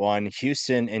of week one,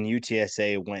 Houston and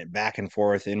UTSA went back and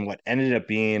forth in what ended up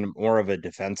being more of a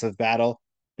defensive battle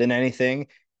than anything.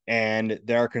 And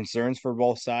there are concerns for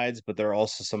both sides, but there are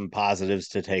also some positives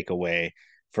to take away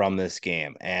from this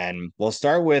game. And we'll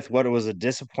start with what was a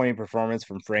disappointing performance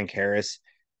from Frank Harris.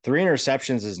 3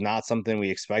 interceptions is not something we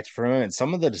expect from him. And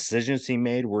some of the decisions he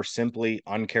made were simply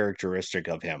uncharacteristic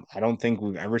of him. I don't think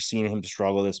we've ever seen him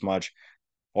struggle this much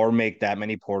or make that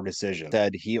many poor decisions.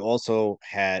 That he also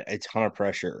had a ton of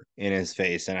pressure in his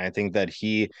face. And I think that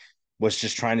he was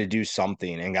just trying to do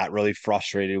something and got really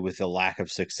frustrated with the lack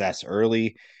of success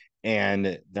early.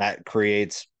 And that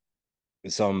creates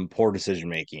some poor decision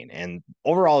making. And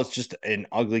overall, it's just an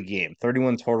ugly game.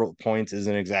 31 total points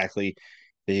isn't exactly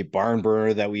the barn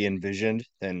burner that we envisioned,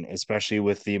 and especially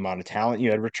with the amount of talent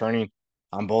you had returning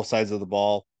on both sides of the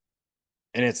ball.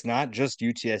 And it's not just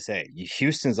UTSA.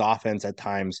 Houston's offense at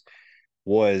times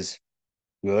was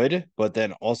good, but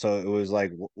then also it was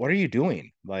like, what are you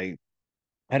doing? Like,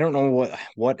 I don't know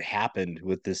what happened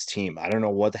with this team. I don't know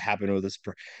what happened with this.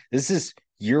 This is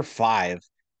year 5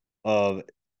 of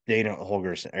Dana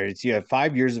Holgorsen. Right? You have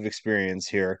 5 years of experience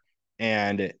here,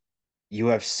 and you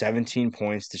have 17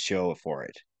 points to show for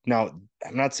it. Now,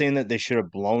 I'm not saying that they should have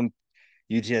blown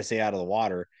UTSA out of the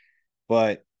water,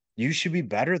 but you should be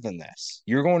better than this.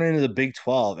 You're going into the Big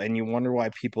 12, and you wonder why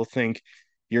people think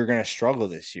you're going to struggle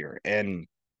this year. And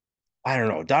I don't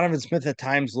know. Donovan Smith at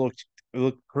times looked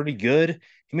pretty good.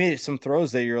 He made some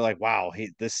throws that you're like, wow,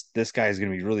 this guy is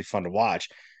going to be really fun to watch.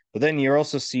 But then you're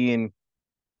also seeing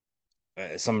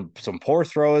some poor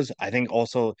throws. I think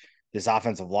also this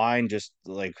offensive line just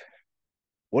like,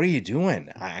 what are you doing?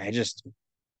 I just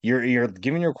you're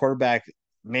giving your quarterback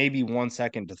maybe 1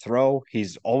 second to throw.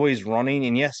 He's always running,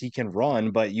 and yes, he can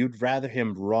run, but you'd rather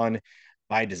him run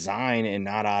by design and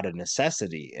not out of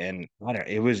necessity. And I don't,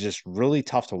 it was just really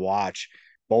tough to watch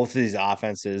both of these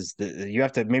offenses. You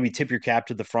have to maybe tip your cap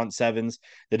to the front sevens.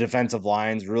 The defensive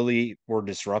lines really were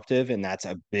disruptive, and that's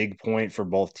a big point for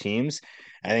both teams.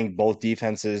 I think both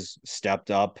defenses stepped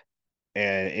up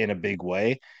in a big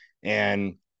way.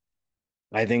 And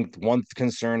I think one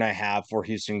concern I have for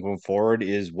Houston going forward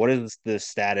is what is the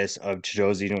status of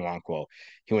Chidozie Nwankwo?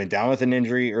 He went down with an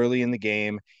injury early in the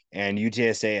game, and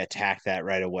UTSA attacked that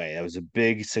right away. That was a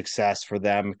big success for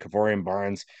them. Kavorian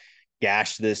Barnes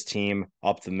gashed this team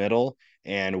up the middle.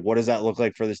 And what does that look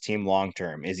like for this team long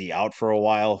term? Is he out for a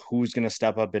while? Who's going to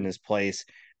step up in his place?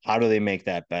 How do they make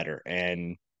that better?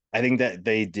 And I think that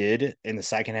they did in the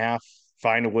second half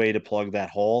find a way to plug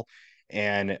that hole.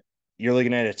 And you're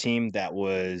looking at a team that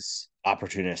was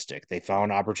opportunistic. They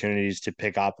found opportunities to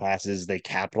pick up passes. They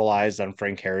capitalized on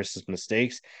Frank Harris's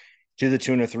mistakes to the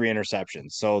tune of 3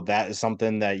 interceptions. So that is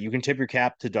something that you can tip your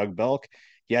cap to Doug Belk.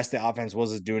 Yes, the offense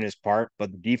wasn't doing his part,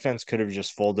 but the defense could have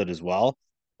just folded as well.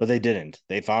 But they didn't.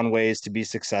 They found ways to be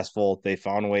successful. They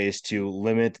found ways to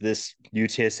limit this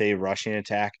UTSA rushing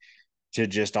attack to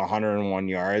just 101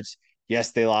 yards.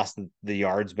 Yes, they lost the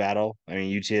yards battle. I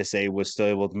mean, UTSA was still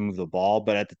able to move the ball,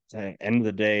 but at the end of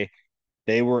the day,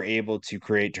 they were able to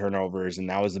create turnovers, and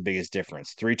that was the biggest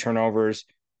difference. 3 turnovers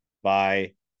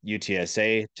by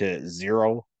UTSA to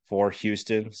 0 for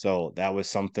Houston. So that was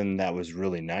something that was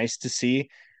really nice to see.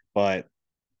 But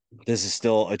this is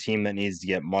still a team that needs to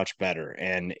get much better.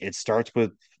 And it starts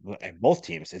with both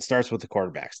teams. It starts with the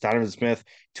quarterbacks. Donovan Smith,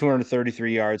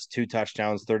 233 yards, 2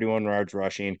 touchdowns, 31 yards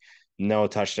rushing, no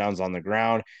touchdowns on the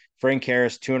ground. Frank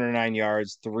Harris, 209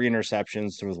 yards, 3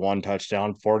 interceptions with 1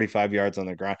 touchdown, 45 yards on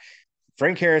the ground.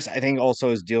 Frank Harris, I think,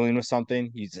 also is dealing with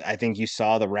something. I think you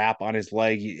saw the wrap on his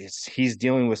leg. He's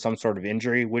dealing with some sort of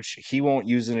injury, which he won't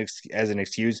use as an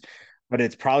excuse. but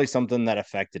it's probably something that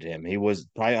affected him. He was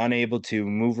probably unable to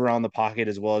move around the pocket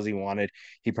as well as he wanted.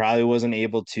 He probably wasn't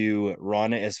able to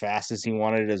run as fast as he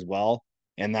wanted as well,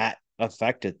 and that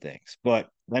affected things. But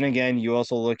then again, you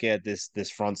also look at this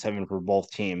front seven for both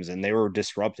teams, and they were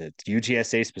disrupted.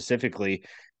 UTSA specifically,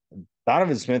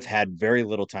 Donovan Smith had very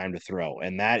little time to throw,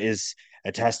 and that is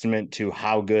a testament to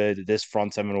how good this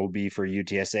front seven will be for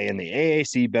UTSA. And the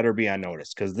AAC better be on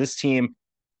notice because this team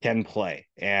can play.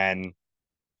 And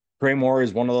Trey Moore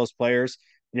is one of those players.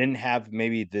 He didn't have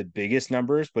maybe the biggest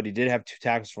numbers, but he did have 2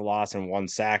 tackles for loss and 1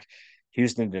 sack.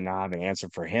 Houston did not have an answer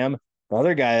for him. The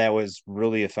other guy that was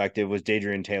really effective was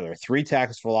Dadrian Taylor. 3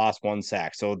 tackles for loss, 1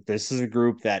 sack. So this is a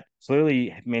group that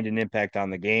clearly made an impact on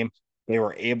the game. They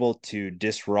were able to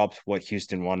disrupt what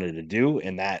Houston wanted to do,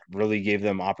 and that really gave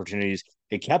them opportunities.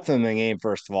 It kept them in the game,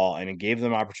 first of all, and it gave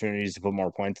them opportunities to put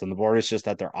more points on the board. It's just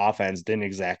that their offense didn't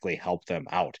exactly help them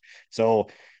out. So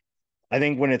I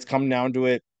think when it's come down to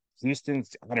it,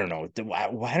 Houston's, I don't know. I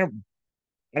don't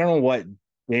know what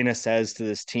Dana says to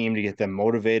this team to get them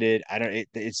motivated. I don't,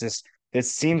 it's just, it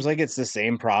seems like it's the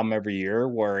same problem every year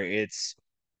where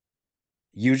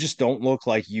you just don't look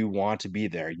like you want to be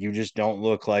there. You just don't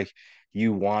look like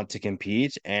you want to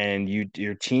compete. And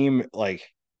your team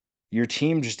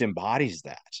just embodies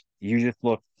that. You just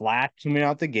look flat coming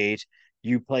out the gate.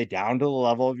 You play down to the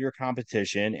level of your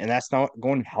competition, and that's not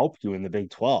going to help you in the Big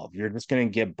 12. You're just going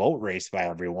to get boat raced by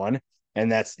everyone.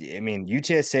 And I mean,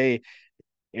 UTSA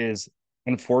is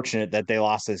unfortunate that they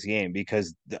lost this game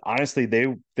because honestly,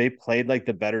 they played like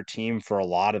the better team for a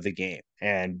lot of the game,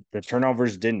 and the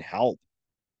turnovers didn't help.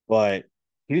 But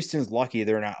Houston's lucky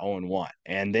they're not 0-1,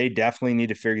 and they definitely need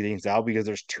to figure things out because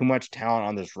there's too much talent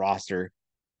on this roster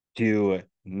to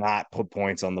not put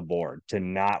points on the board, to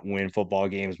not win football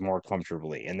games more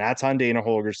comfortably. And that's on Dana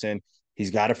Holgerson.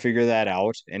 He's got to figure that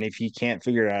out. And if he can't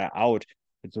figure that out,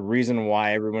 it's the reason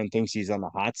why everyone thinks he's on the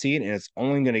hot seat. And it's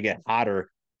only going to get hotter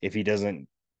if he doesn't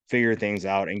figure things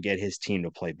out and get his team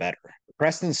to play better. The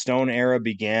Preston Stone era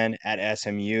began at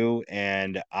SMU,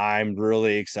 and I'm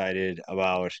really excited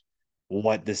about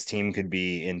what this team could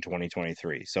be in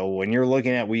 2023. So when you're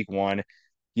looking at week one,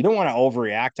 you don't want to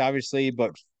overreact, obviously,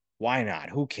 but why not?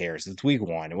 Who cares? It's week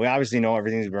one. We obviously know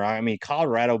everything's wrong. I mean,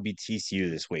 Colorado beat TCU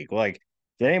this week. Like,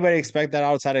 did anybody expect that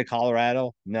outside of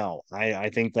Colorado? No. I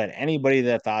think that anybody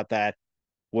that thought that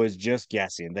was just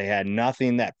guessing. They had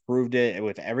nothing that proved it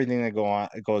with everything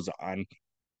that goes on.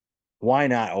 Why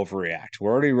not overreact?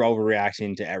 We're already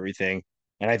overreacting to everything.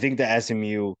 And I think the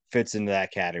SMU fits into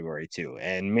that category too.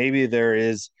 And maybe there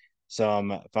is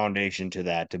some foundation to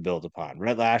that to build upon.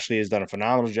 Rhett Lashley has done a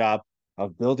phenomenal job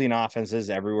of building offenses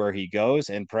everywhere he goes,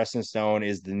 and Preston Stone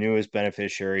is the newest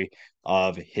beneficiary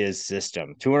of his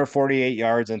system. 248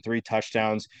 yards and 3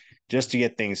 touchdowns just to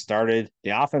get things started.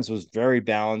 The offense was very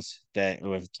balanced, that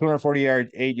with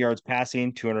 248 yards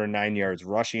passing, 209 yards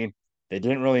rushing. They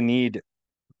didn't really need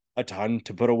a ton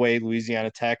to put away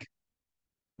Louisiana Tech.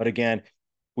 But again,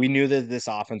 we knew that this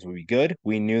offense would be good.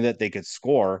 We knew that they could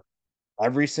score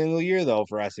every single year, though,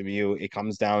 for SMU. It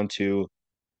comes down to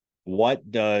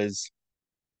what does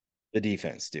the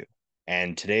defense do?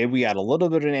 And today we got a little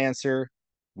bit of an answer.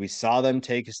 We saw them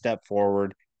take a step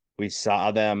forward. We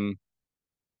saw them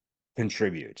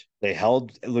contribute. They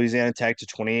held Louisiana Tech to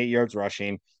 28 yards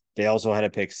rushing. They also had a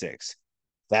pick six.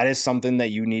 That is something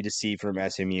that you need to see from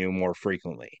SMU more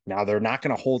frequently. Now, they're not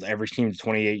going to hold every team to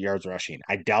 28 yards rushing.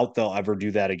 I doubt they'll ever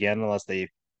do that again unless they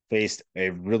faced a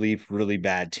really, really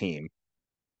bad team.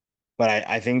 But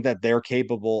I think that they're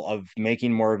capable of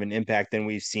making more of an impact than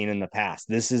we've seen in the past.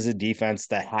 This is a defense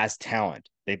that has talent.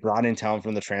 They brought in talent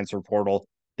from the transfer portal.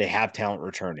 They have talent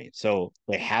returning. So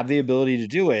they have the ability to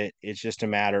do it. It's just a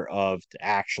matter of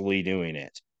actually doing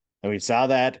it. And we saw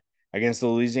that against the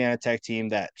Louisiana Tech team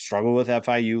that struggled with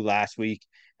FIU last week.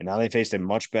 And now they faced a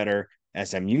much better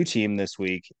SMU team this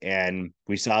week. And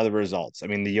we saw the results. I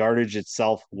mean, the yardage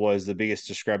itself was the biggest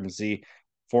discrepancy,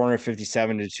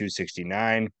 457 to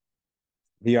 269.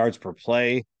 The yards per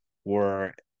play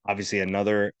were obviously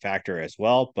another factor as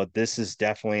well, but this is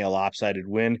definitely a lopsided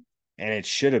win, and it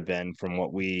should have been from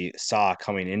what we saw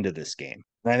coming into this game.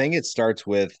 And I think it starts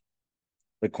with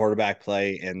the quarterback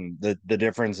play and the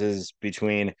differences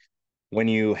between when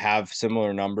you have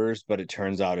similar numbers, but it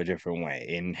turns out a different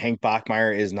way. And Hank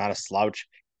Bachmeier is not a slouch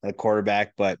at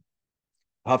quarterback, but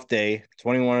tough day,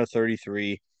 21 to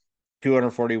 33,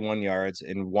 241 yards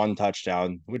and 1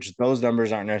 touchdown, which those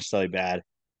numbers aren't necessarily bad.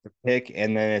 The pick,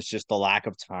 and then it's just the lack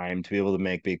of time to be able to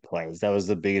make big plays. That was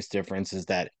the biggest difference, is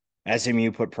that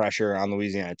SMU put pressure on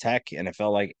Louisiana Tech, and it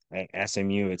felt like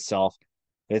SMU itself,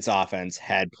 its offense,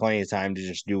 had plenty of time to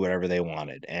just do whatever they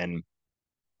wanted. And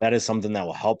That is something that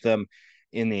will help them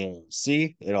in the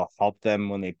AFC. It'll help them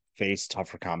when they face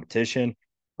tougher competition.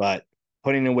 But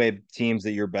putting away teams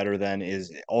that you're better than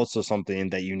is also something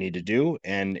that you need to do.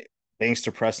 And thanks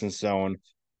to Preston Stone,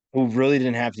 who really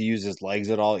didn't have to use his legs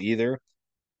at all either,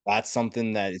 that's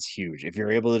something that is huge. If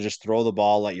you're able to just throw the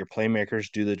ball, let your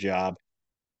playmakers do the job,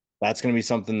 that's going to be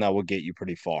something that will get you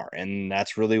pretty far. And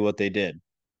that's really what they did.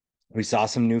 We saw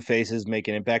some new faces make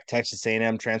an impact. Texas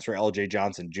A&M transfer LJ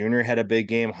Johnson Jr. had a big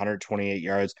game, 128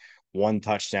 yards, one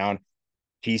touchdown.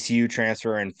 TCU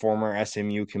transfer and former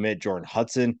SMU commit Jordan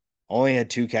Hudson only had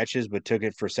two catches, but took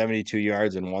it for 72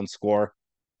 yards and one score.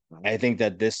 I think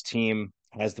that this team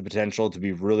has the potential to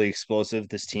be really explosive.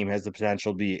 This team has the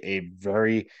potential to be a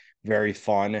very, very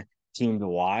fun team to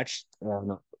watch.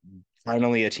 And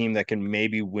finally, a team that can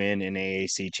maybe win an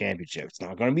AAC championship. It's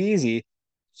not going to be easy,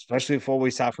 especially with what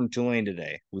we saw from Tulane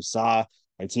today. We saw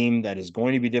a team that is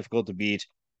going to be difficult to beat.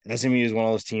 SMU is one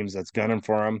of those teams that's gunning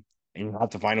for them, and you have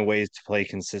to find a ways to play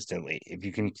consistently. If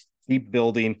you can keep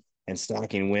building and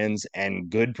stacking wins and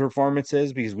good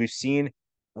performances, because we've seen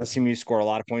SMU score a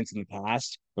lot of points in the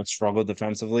past, but struggled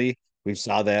defensively. We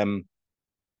saw them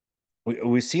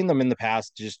we've seen them in the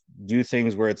past just do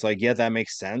things where it's like, yeah, that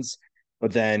makes sense.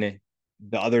 But then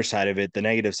the other side of it, the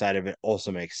negative side of it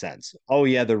also makes sense. Oh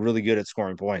yeah, they're really good at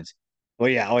scoring points. Oh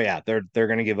yeah, they're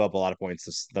gonna give up a lot of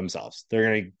points themselves.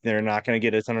 They're not gonna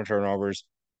get a ton of turnovers.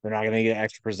 They're not gonna get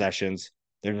extra possessions.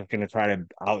 They're just gonna try to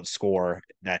outscore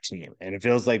that team. And it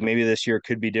feels like maybe this year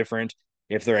could be different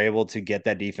if they're able to get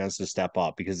that defense to step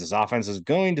up because this offense is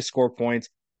going to score points.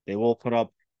 They will put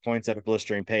up points at a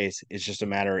blistering pace. It's just a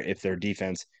matter if their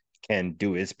defense can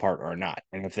do its part or not.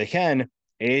 And if they can,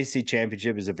 AAC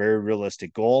championship is a very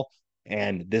realistic goal.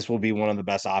 And this will be one of the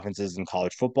best offenses in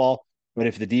college football. But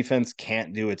if the defense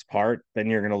can't do its part, then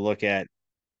you're going to look at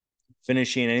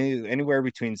finishing anywhere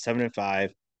between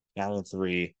 7-5,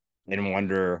 9-3, and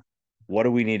wonder what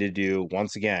do we need to do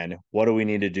once again? What do we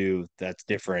need to do that's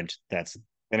different? That's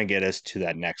going to get us to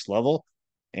that next level.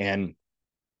 And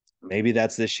maybe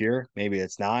that's this year, maybe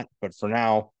it's not. But for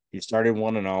now, you started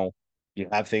 1-0. You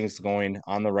have things going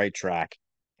on the right track.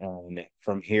 And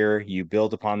from here, you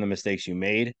build upon the mistakes you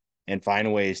made and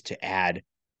find ways to add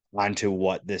onto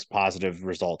what this positive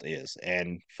result is.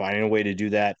 And finding a way to do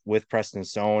that with Preston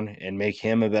Stone and make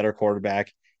him a better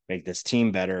quarterback, make this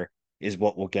team better, is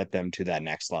what will get them to that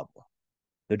next level.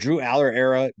 The Drew Aller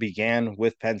era began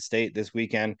with Penn State this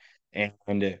weekend, and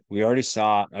we already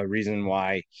saw a reason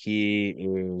why he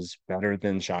is better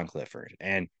than Sean Clifford.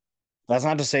 And that's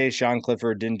not to say Sean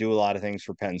Clifford didn't do a lot of things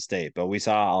for Penn State, but we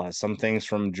saw some things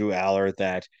from Drew Aller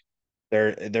that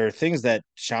there are things that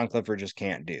Sean Clifford just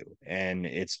can't do, and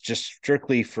it's just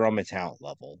strictly from a talent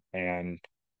level. And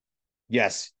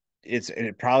yes, it's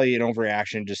probably an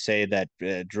overreaction to say that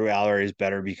Drew Aller is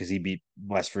better because he beat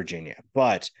West Virginia,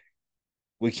 but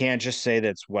we can't just say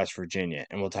that's West Virginia,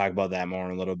 and we'll talk about that more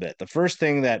in a little bit. The first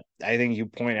thing that I think you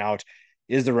point out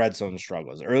is the red zone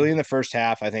struggles. Early in the first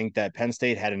half, I think that Penn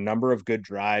State had a number of good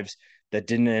drives that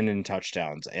didn't end in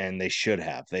touchdowns, and they should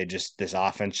have. This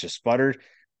offense just sputtered,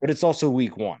 but it's also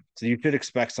week one. So you should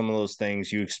expect some of those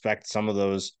things. You expect some of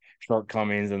those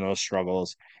shortcomings and those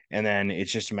struggles. And then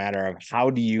it's just a matter of how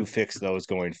do you fix those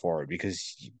going forward?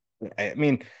 Because I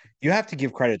mean, you have to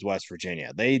give credit to West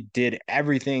Virginia. They did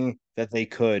everything that they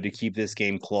could to keep this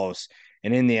game close.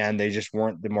 And in the end, they just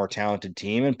weren't the more talented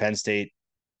team. And Penn State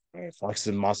flexed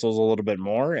the muscles a little bit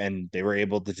more, and they were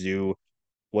able to do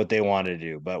what they wanted to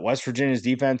do. But West Virginia's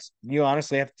defense, you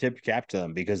honestly have to tip your cap to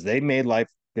them because they made life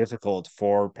difficult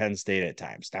for Penn State at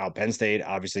times. Now, Penn State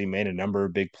obviously made a number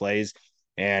of big plays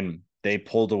and they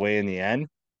pulled away in the end.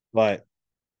 But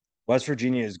West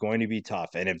Virginia is going to be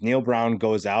tough. And if Neil Brown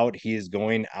goes out, he is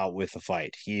going out with a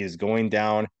fight. He is going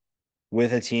down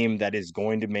with a team that is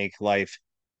going to make life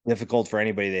difficult for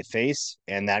anybody they face,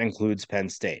 and that includes Penn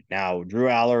State. Now, Drew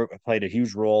Aller played a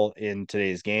huge role in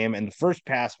today's game, and the first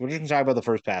pass, we're just going to talk about the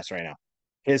first pass right now.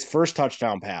 His first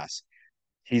touchdown pass,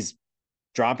 he's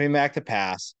dropping back to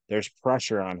pass. There's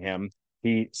pressure on him.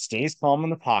 He stays calm in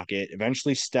the pocket,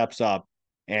 eventually steps up,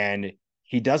 and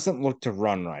he doesn't look to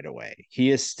run right away.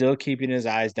 He is still keeping his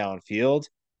eyes downfield,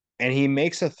 and he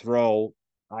makes a throw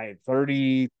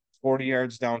 30, 40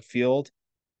 yards downfield,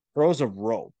 throws a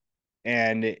rope.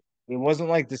 And it wasn't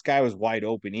like this guy was wide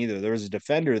open either. There was a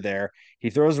defender there.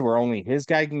 He throws it where only his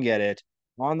guy can get it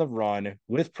on the run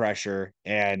with pressure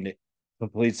and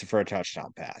completes it for a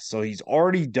touchdown pass. So he's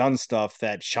already done stuff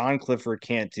that Sean Clifford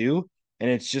can't do. And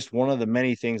it's just one of the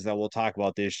many things that we'll talk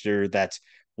about this year. That's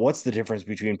what's the difference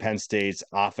between Penn State's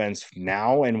offense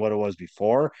now and what it was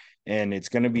before. And it's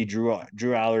going to be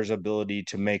Drew Aller's ability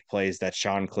to make plays that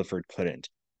Sean Clifford couldn't.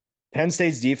 Penn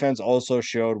State's defense also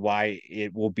showed why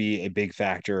it will be a big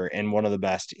factor and one of the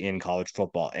best in college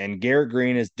football. And Garrett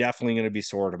Green is definitely going to be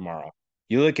sore tomorrow.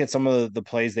 You look at some of the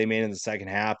plays they made in the second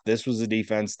half. This was a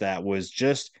defense that was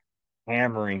just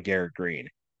hammering Garrett Green.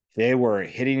 They were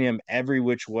hitting him every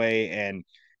which way, and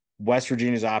West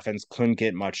Virginia's offense couldn't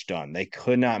get much done. They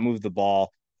could not move the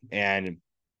ball, and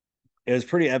it was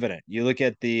pretty evident. You look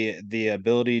at the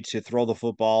ability to throw the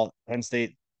football. Penn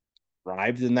State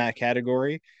thrived in that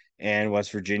category, and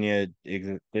West Virginia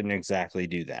didn't exactly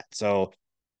do that. So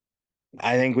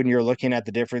I think when you're looking at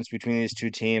the difference between these two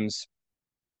teams,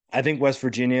 I think West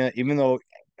Virginia, even though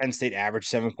Penn State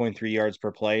averaged 7.3 yards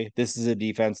per play, this is a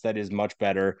defense that is much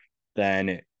better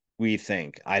than we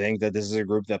think. I think that this is a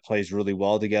group that plays really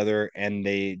well together, and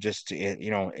they just,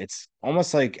 it's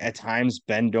almost like at times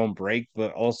bend don't break,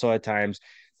 but also at times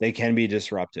they can be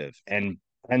disruptive. And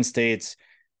Penn State's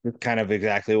kind of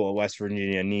exactly what West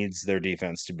Virginia needs their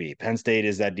defense to be. Penn State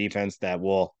is that defense that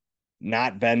will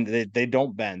not bend. They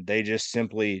don't bend. They just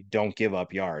simply don't give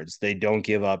up yards. They don't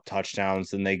give up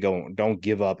touchdowns, and they don't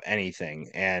give up anything.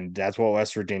 And that's what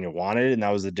West Virginia wanted, and that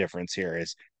was the difference here.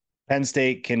 Is Penn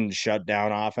State can shut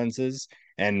down offenses,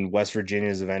 and West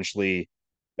Virginia's eventually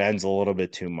bends a little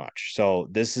bit too much. So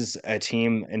this is a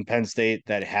team in Penn State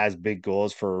that has big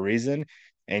goals for a reason,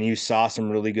 and you saw some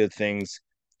really good things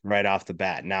right off the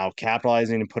bat. Now,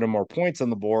 capitalizing and putting more points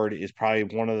on the board is probably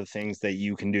one of the things that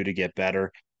you can do to get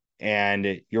better,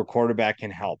 and your quarterback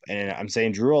can help. And I'm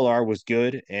saying Drew Alar was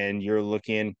good, and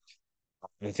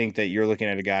I think that you're looking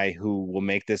at a guy who will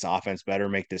make this offense better,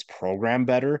 make this program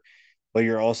better, but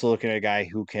you're also looking at a guy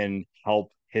who can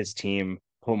help his team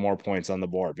put more points on the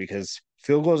board because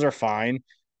field goals are fine,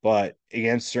 but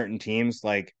against certain teams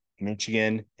like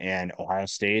Michigan and Ohio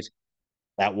State,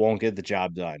 that won't get the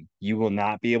job done. You will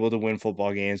not be able to win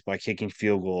football games by kicking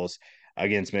field goals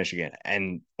against Michigan.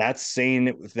 And that's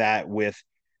saying that with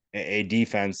a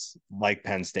defense like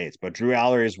Penn State's. But Drew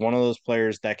Aller is one of those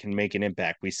players that can make an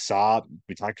impact. We talked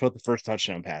about the first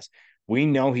touchdown pass. We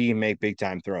know he can make big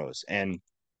time throws. And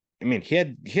I mean, he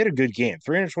had a good game,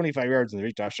 325 yards and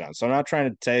 3 touchdowns. So I'm not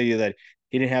trying to tell you that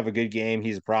he didn't have a good game.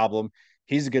 He's a problem.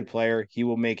 He's a good player. He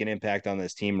will make an impact on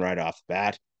this team right off the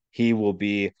bat. He will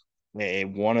be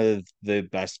one of the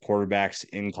best quarterbacks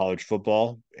in college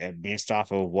football. And based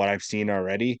off of what I've seen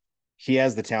already, he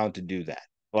has the talent to do that.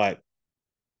 But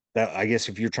that I guess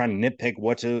if you're trying to nitpick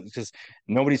because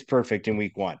nobody's perfect in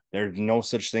week one. There's no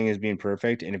such thing as being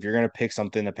perfect. And if you're going to pick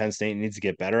something that Penn State needs to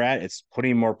get better at, it's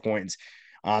putting more points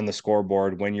on the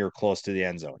scoreboard when you're close to the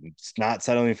end zone. It's not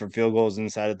settling for field goals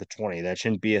inside of the 20. That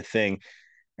shouldn't be a thing.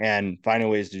 And finding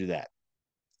ways to do that.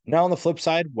 Now on the flip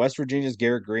side, West Virginia's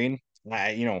Garrett Green,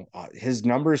 his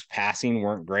numbers passing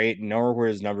weren't great, nor were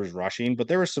his numbers rushing, but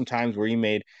there were some times where he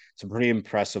made some pretty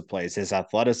impressive plays. His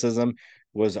athleticism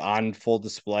was on full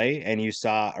display, and you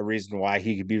saw a reason why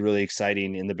he could be really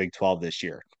exciting in the Big 12 this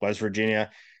year. West Virginia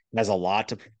has a lot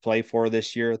to play for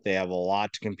this year. They have a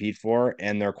lot to compete for,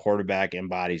 and their quarterback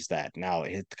embodies that. Now,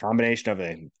 the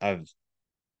combination of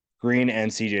Green and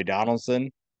CJ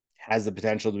Donaldson has the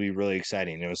potential to be really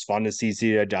exciting. It was fun to see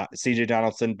CJ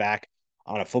Donaldson back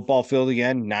on a football field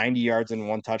again, 90 yards and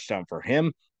 1 touchdown for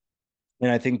him. And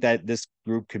I think that this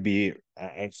group could be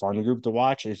a fun group to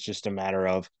watch. It's just a matter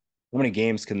of how many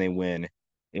games can they win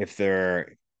if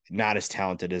they're not as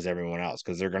talented as everyone else,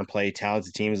 because they're going to play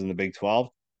talented teams in the Big 12.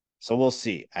 So we'll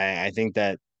see. I think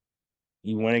that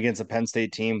you went against a Penn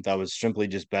State team that was simply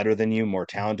just better than you, more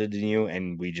talented than you,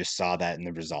 and we just saw that in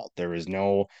the result. There's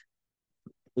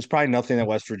probably nothing that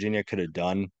West Virginia could have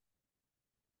done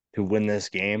to win this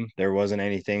game. There wasn't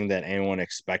anything that anyone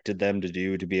expected them to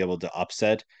do to be able to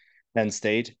upset Penn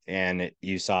State, and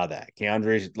you saw that.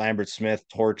 Keandre Lambert-Smith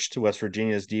torched West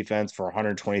Virginia's defense for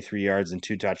 123 yards and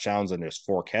 2 touchdowns and there's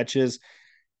 4 catches.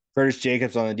 Curtis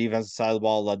Jacobs on the defensive side of the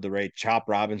ball led the rate. Chop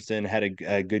Robinson had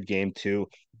a good game too.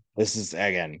 This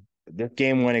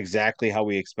game went exactly how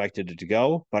we expected it to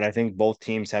go, but I think both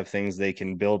teams have things they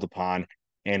can build upon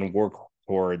and work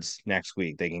towards next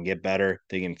week. They can get better,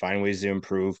 they can find ways to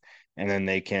improve, and then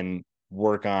they can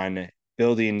work on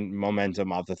building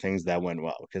momentum off the things that went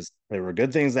well, because there were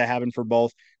good things that happened for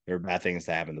both. There were bad things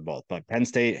that happened to both. But Penn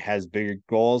State has bigger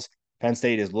goals. Penn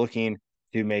State is looking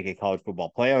to make a college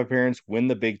football playoff appearance, win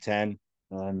the Big Ten,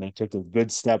 and they took a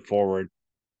good step forward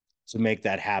to make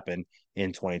that happen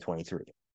in 2023.